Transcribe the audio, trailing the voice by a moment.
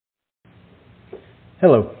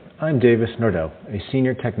Hello, I'm Davis Nordell, a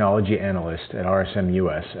Senior Technology Analyst at RSM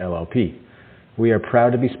US LLP. We are proud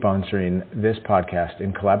to be sponsoring this podcast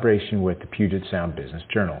in collaboration with the Puget Sound Business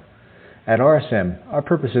Journal. At RSM, our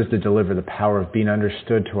purpose is to deliver the power of being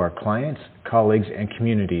understood to our clients, colleagues, and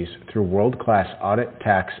communities through world-class audit,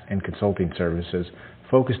 tax, and consulting services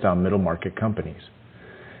focused on middle-market companies.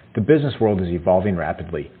 The business world is evolving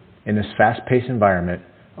rapidly. In this fast-paced environment,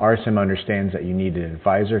 RSM understands that you need an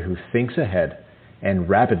advisor who thinks ahead and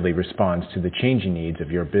rapidly responds to the changing needs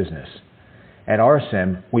of your business. At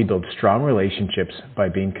RSM, we build strong relationships by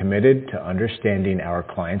being committed to understanding our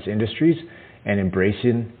clients' industries and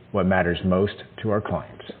embracing what matters most to our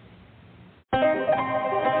clients.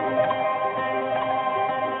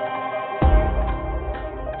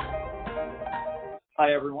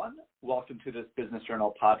 Hi, everyone. Welcome to this Business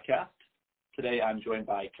Journal podcast. Today, I'm joined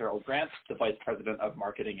by Carol Grant, the Vice President of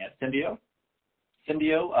Marketing at Syndio.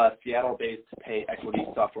 Syndio, a Seattle-based pay equity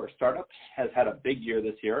software startup, has had a big year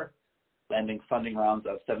this year, landing funding rounds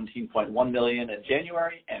of $17.1 million in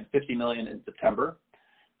January and $50 million in September.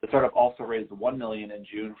 The startup also raised $1 million in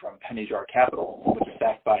June from Penny Jar Capital, which is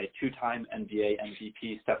backed by two-time NBA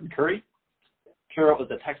MVP Stephen Curry. Carol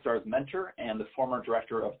is a Techstars mentor and the former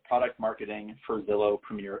Director of Product Marketing for Zillow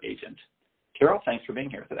Premier Agent. Carol, thanks for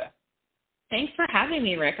being here today. Thanks for having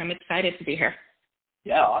me, Rick. I'm excited to be here.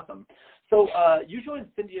 Yeah, awesome. So you joined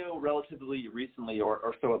Syndio relatively recently,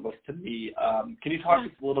 or so it looks to me. Can you talk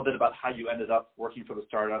just a little bit about how you ended up working for the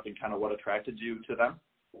startup and kind of what attracted you to them?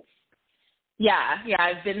 Yeah,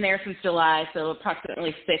 I've been there since July, so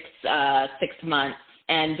approximately six months.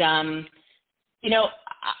 And,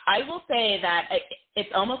 I will say that it's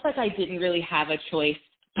almost like I didn't really have a choice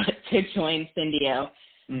but to join Syndio.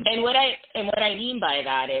 Mm. And what I mean by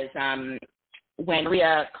that is when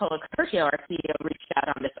Maria Colicurcio, our CEO, reached out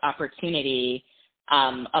on this opportunity,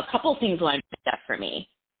 a couple things lined up for me.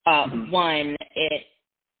 One, it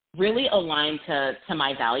really aligned to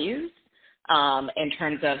my values in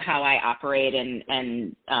terms of how I operate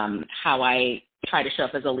and how I try to show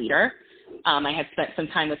up as a leader. I had spent some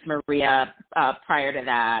time with Maria prior to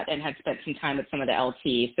that and had spent some time with some of the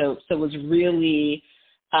LT. So was really,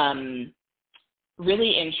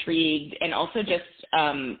 really intrigued and also just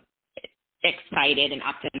excited and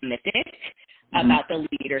optimistic about the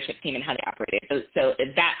leadership team and how they operated. So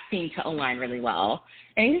that seemed to align really well.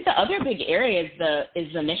 And I think the other big area is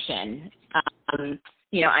the mission.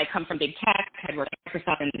 I come from big tech, had worked at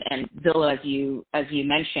Microsoft and Zillow, as you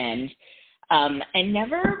mentioned, and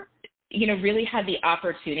never, really had the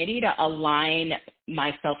opportunity to align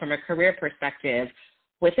myself from a career perspective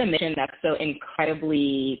with a mission that's so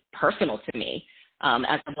incredibly personal to me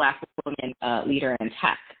as a Black woman leader in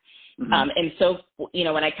tech. And so,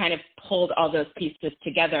 when I kind of pulled all those pieces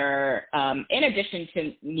together, in addition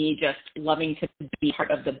to me just loving to be part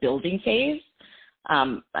of the building phase,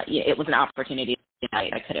 it was an opportunity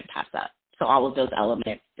I couldn't pass up. So all of those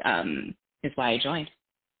elements is why I joined.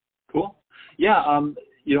 Cool. Yeah.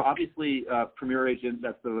 Obviously, Premier Agent,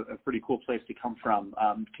 that's a pretty cool place to come from.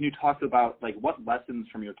 Can you talk about what lessons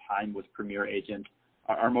from your time with Premier Agent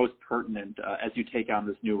are most pertinent as you take on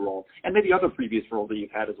this new role, and maybe other previous roles that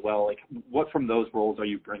you've had as well? What from those roles are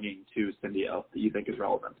you bringing to Syndio that you think is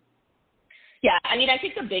relevant? Yeah, I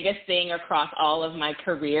think the biggest thing across all of my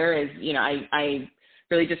career is, I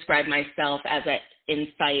really describe myself as an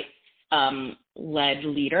insight-led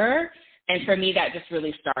leader, and for me, that just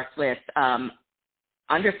really starts with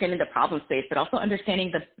understanding the problem space, but also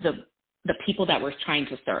understanding the people that we're trying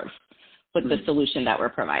to serve with the solution that we're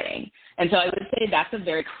providing. And so I would say that's a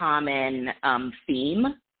very common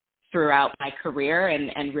theme throughout my career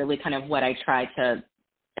and really kind of what I try to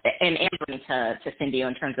and bring to Syndio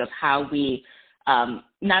in terms of how we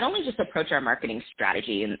not only just approach our marketing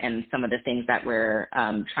strategy and some of the things that we're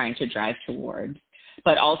trying to drive towards,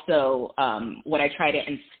 but also what I try to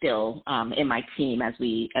instill in my team as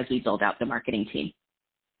we build out the marketing team.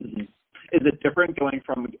 Mm-hmm. Is it different going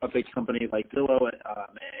from a big company like Zillow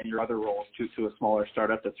and your other roles to a smaller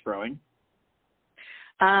startup that's growing?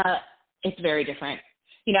 It's very different.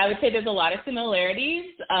 I would say there's a lot of similarities,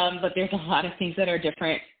 but there's a lot of things that are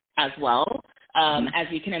different as well. As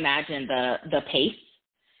you can imagine, the pace,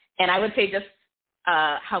 and I would say just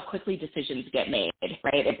how quickly decisions get made,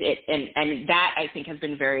 right? And that I think has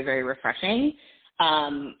been very, very refreshing.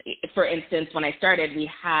 For instance, when I started, we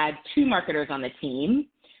had 2 marketers on the team.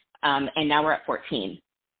 And now we're at 14.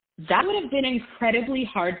 That would have been incredibly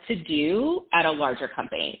hard to do at a larger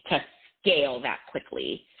company to scale that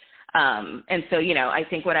quickly. And so, I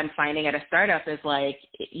think what I'm finding at a startup is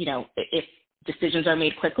if decisions are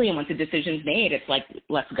made quickly and once a decision's made, it's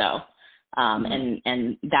let's go.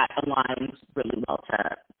 and that aligns really well to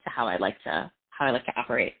how I like to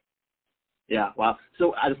operate. Yeah, wow.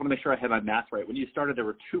 So I just want to make sure I have my math right. When you started, there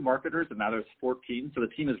were 2 marketers, and now there's 14. So the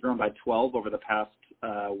team has grown by 12 over the past, 6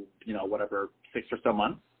 or so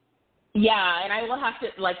months. Yeah, and I will have to,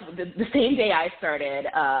 the same day I started,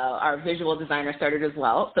 our visual designer started as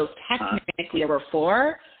well. So technically there were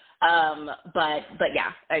 4. But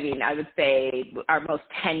yeah, I mean, I would say our most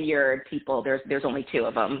tenured people, there's only 2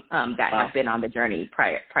 of them, that have been on the journey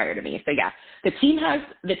prior to me. So yeah, the team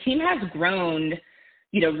has grown,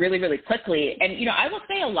 really, really quickly. And, I will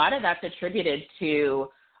say a lot of that's attributed to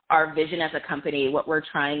our vision as a company, what we're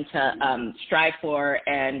trying to strive for,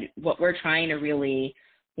 and what we're trying to really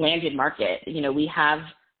land in market. We have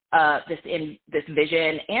this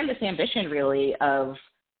vision and this ambition really of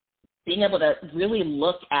being able to really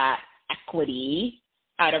look at equity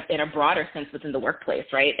in a broader sense within the workplace,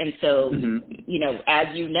 right? And so, as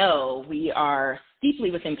we are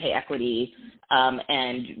deeply within pay equity,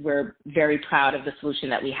 and we're very proud of the solution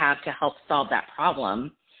that we have to help solve that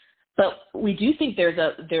problem. But we do think there's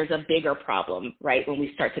a bigger problem, right, when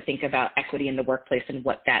we start to think about equity in the workplace and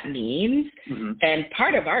what that means. Mm-hmm. And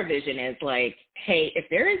part of our vision is like, hey, if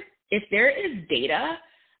there is data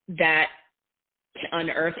that can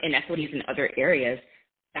unearth inequities in other areres,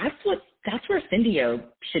 that's where Syndio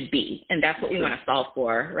should be, and that's what we want to solve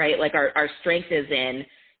for, right? Like our strength is in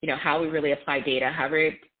how we really apply data, how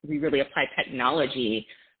we really apply technology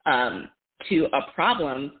to a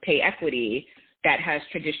problem, pay equity, that has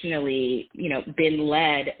traditionally, been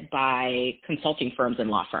led by consulting firms and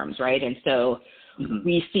law firms, right? And so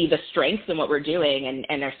we see the strengths in what we're doing,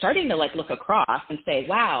 and they're starting to look across and say,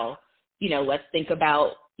 wow, let's think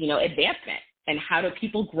about, advancement, and how do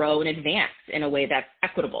people grow and advance in a way that's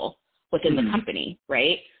equitable within the company,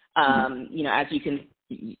 right? As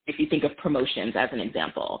if you think of promotions as an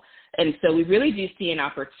example. And so we really do see an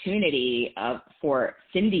opportunity for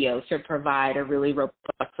Syndio to provide a really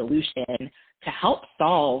robust solution to help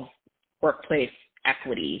solve workplace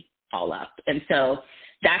equity all up. And so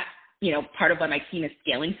that's, part of why my team is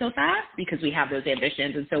scaling so fast, because we have those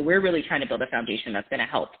ambitions. And so we're really trying to build a foundation that's going to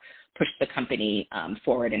help push the company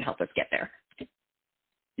forward and help us get there.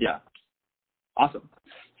 Yeah. Awesome.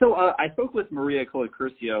 So I spoke with Maria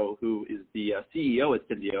Colicurcio, who is the CEO at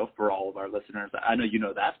Syndio, for all of our listeners. I know you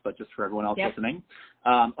know that, but just for everyone else listening,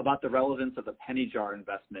 about the relevance of the Penny Jar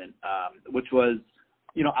investment, which was,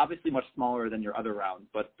 obviously much smaller than your other rounds,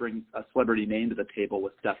 but brings a celebrity name to the table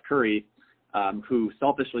with Steph Curry, who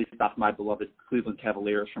selfishly stopped my beloved Cleveland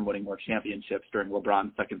Cavaliers from winning more championships during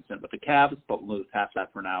LeBron's second stint with the Cavs, but we'll lose past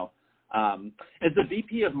that for now. As the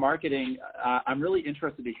VP of marketing, I'm really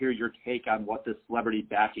interested to hear your take on what this celebrity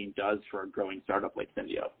backing does for a growing startup like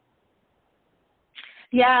Syndio.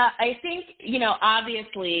 Yeah, I think,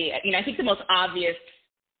 obviously, I think the most obvious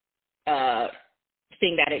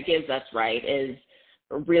thing that it gives us, right, is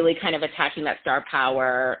really kind of attaching that star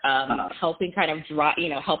power, helping kind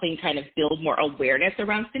of build more awareness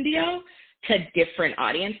around Syndio to different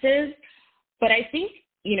audiences. But I think,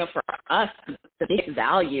 for us, the biggest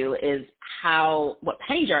value is what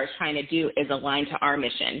Penny Jar is trying to do is align to our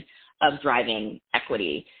mission of driving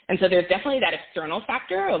equity. And so there's definitely that external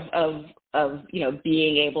factor of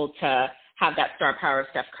being able to have that star power of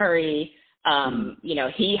Steph Curry.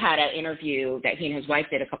 He had an interview that he and his wife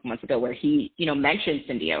did a couple months ago where he, mentioned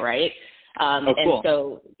Syndio, right? Cool. And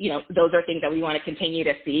so, those are things that we want to continue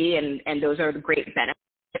to see, and those are the great benefits.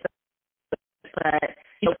 But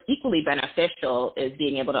equally beneficial is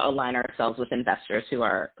being able to align ourselves with investors who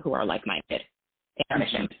are like-minded in our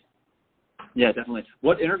mission. Yeah, definitely.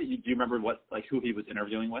 What interview, do you remember who he was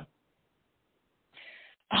interviewing with?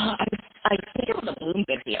 I think it was a Bloomberg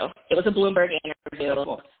interview. It was a Bloomberg interview. Oh,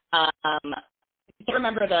 cool. I can't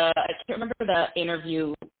remember the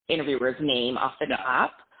interviewer's name off the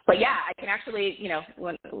top. But yeah, I can actually,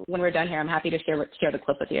 when we're done here, I'm happy to share the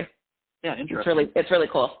clip with you. Yeah, interesting. It's really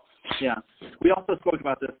cool. Yeah. We also spoke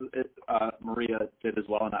about this, Maria did as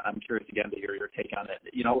well, and I'm curious again to hear your take on it.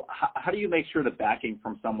 How do you make sure the backing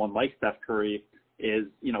from someone like Steph Curry is,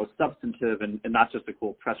 substantive and not just a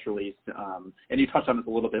cool press release? And you touched on this a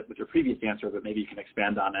little bit with your previous answer, but maybe you can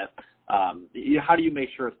expand on it. How do you make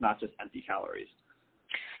sure it's not just empty calories?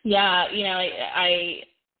 Yeah,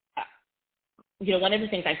 one of the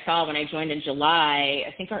things I saw when I joined in July,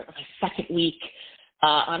 I think our second week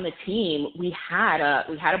on the team, we had a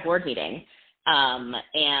board meeting,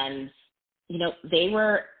 and they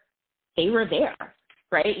were there,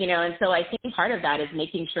 right? And so I think part of that is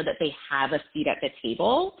making sure that they have a seat at the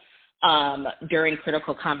table during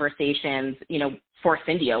critical conversations, for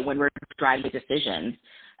Syndio when we're driving decisions,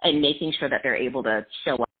 and making sure that they're able to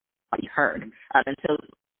show up be heard. And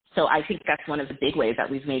so I think that's one of the big ways that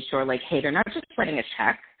we've made sure, like, hey, they're not just writing a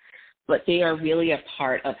check, but they are really a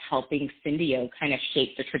part of helping Syndio kind of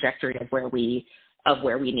shape the trajectory of where we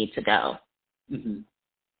need to go. Mm-hmm.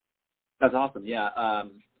 That's awesome. Yeah.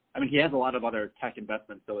 I mean, he has a lot of other tech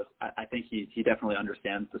investments, so I think he definitely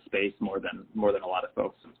understands the space more than a lot of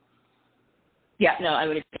folks. Yeah. No, I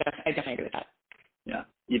definitely agree with that. Yeah.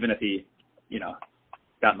 Even if he,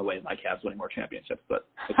 got in the way of my Cavs winning more championships, but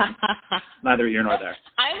neither here nor there.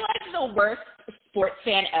 I'm like the worst sports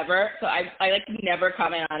fan ever, so I like to never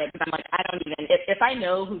comment on it because I'm like, I don't even, if I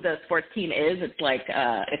know who the sports team is, it's like,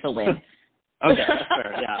 it's a win. Okay, that's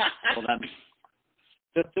fair, yeah. Well then,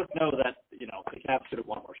 just know that, the Cavs should have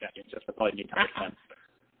won more championships. That's all you need to understand.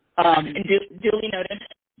 Duly noted.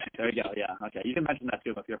 There you go, yeah. Okay, you can mention that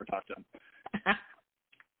to him if you ever talk to him.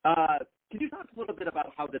 Can you talk a little bit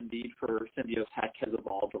about how the need for Syndio tech has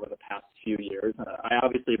evolved over the past few years? I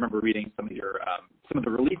obviously remember reading some of the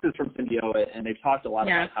releases from Syndio, and they've talked a lot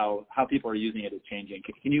about how people are using it is changing.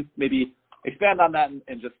 Can you maybe expand on that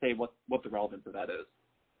and just say what the relevance of that is?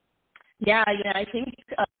 Yeah, I think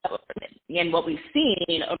and what we've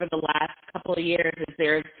seen over the last couple of years is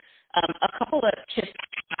there's a couple of shifts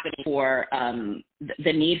happening for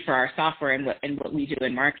the need for our software and what we do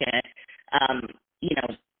in market.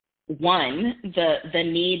 One, the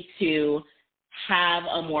need to have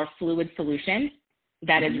a more fluid solution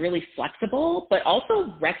that is really flexible, but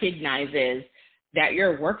also recognizes that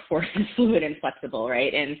your workforce is fluid and flexible,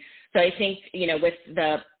 right? And so I think, with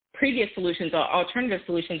the previous solutions or alternative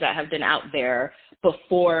solutions that have been out there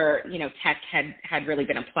before, tech had really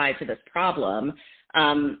been applied to this problem,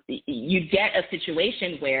 you get a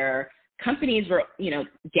situation where companies were,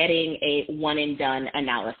 getting a one and done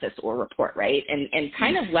analysis or report, right? And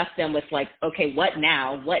kind of left them with like, okay, what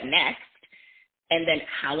now? What next? And then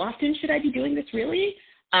how often should I be doing this really?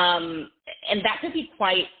 And that could be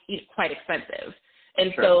quite expensive.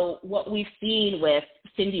 And Sure. So what we've seen with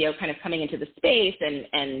Syndio kind of coming into the space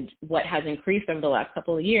and what has increased over the last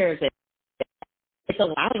couple of years is it's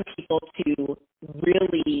allowing people to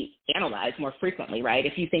really analyze more frequently, right?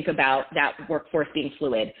 If you think about that workforce being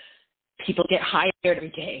fluid, people get hired every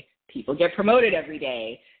day. People get promoted every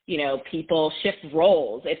day. People shift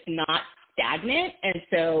roles. It's not stagnant. And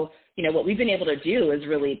so, what we've been able to do is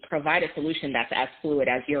really provide a solution that's as fluid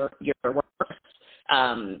as your workforce.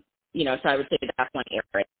 So I would say that's one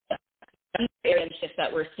area. Another area of shift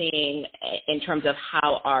that we're seeing in terms of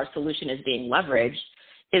how our solution is being leveraged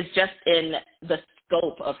is just in the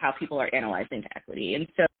scope of how people are analyzing equity. And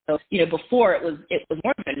so, before it was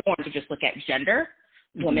more of a norm to just look at gender,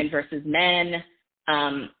 women versus men.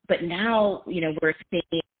 But now, we're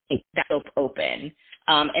seeing that scope open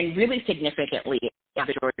and really significantly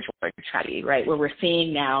the George Floyd tragedy, right, where we're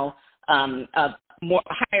seeing now a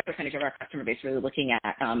higher percentage of our customer base really looking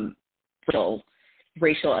at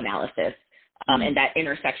racial analysis and that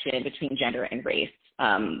intersection between gender and race.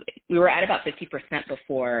 We were at about 50%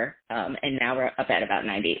 before, and now we're up at about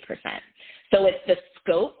 98%. So it's the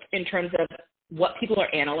scope in terms of what people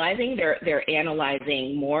are analyzing. They're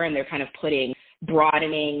analyzing more, and they're kind of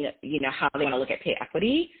broadening, how they want to look at pay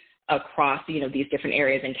equity across, these different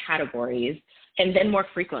areas and categories, and then more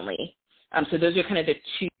frequently. So those are kind of the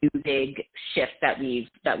two big shifts that we've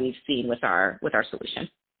seen with our solution.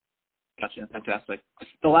 Gotcha. Fantastic.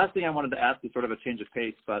 The last thing I wanted to ask is sort of a change of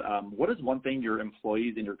pace, but what is one thing your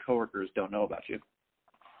employees and your coworkers don't know about you?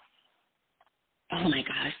 Oh my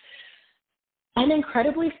gosh, I'm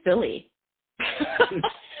incredibly silly.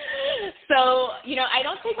 So, I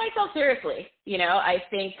don't take myself seriously. I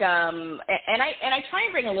think, and I try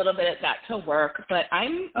and bring a little bit of that to work, but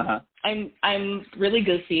I'm really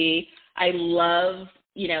goofy. I love,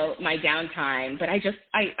 my downtime, but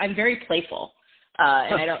I'm very playful.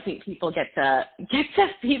 And I don't think people get to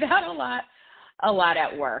see that a lot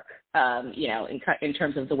at work, in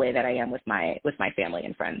terms of the way that I am with my family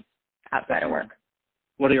and friends outside of work.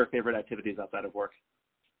 What are your favorite activities outside of work?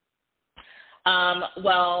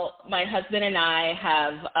 Well, my husband and I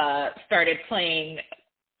have started playing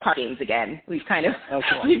card games again. We've kind of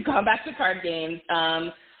we've gone back to card games.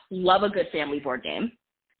 Love a good family board game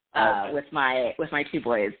with my two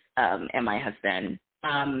boys and my husband.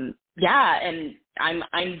 Yeah, and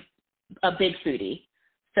I'm a big foodie,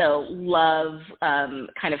 so love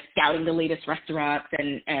kind of scouting the latest restaurants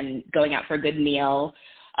and going out for a good meal.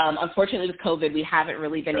 Unfortunately, with COVID, we haven't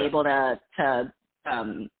really been able to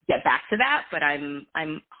get back to that, but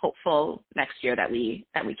I'm hopeful next year that we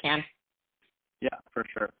can. Yeah, for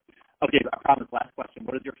sure. Okay, I promise. Last question.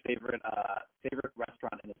 What is your favorite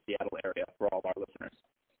restaurant in the Seattle area for all of our listeners?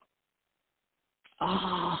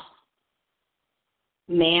 Oh,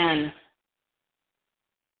 Man,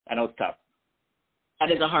 I know it's tough.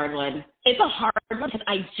 that is a hard one. It's a hard one because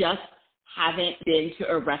I just haven't been to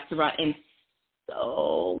a restaurant in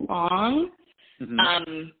so long.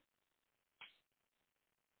 Mm-hmm.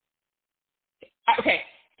 Okay,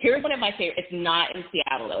 here's one of my favorites. It's not in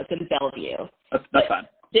Seattle, though. It's in Bellevue. That's fine.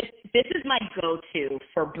 This is my go-to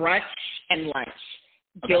for brunch and lunch.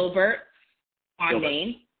 Okay. Gilbert on Gilbert.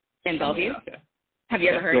 Main in Bellevue. Yeah, okay. Have you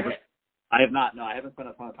ever heard of it? I have not. No, I haven't spent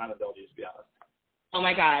a ton of time at Bellevue, to be honest. Oh,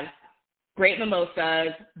 my God. Great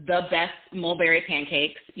mimosas, the best mulberry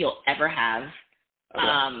pancakes you'll ever have.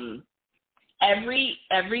 Okay.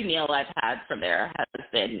 Every meal I've had from there has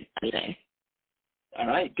been amazing. All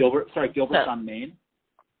right. Gilbert's on Main?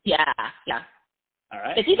 Yeah. All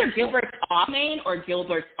right. It's either Gilbert's on Main or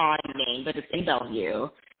Gilbert's on Main, but it's in Bellevue.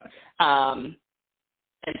 Okay.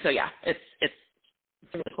 And so, yeah, it's a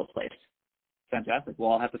really cool place. Fantastic.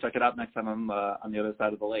 Well, I'll have to check it out next time I'm on the other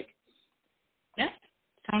side of the lake. Yeah,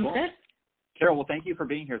 sounds Cool. good. Carol, well, thank you for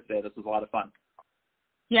being here today. This was a lot of fun.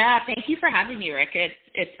 Yeah, thank you for having me, Rick.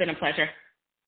 It's been a pleasure.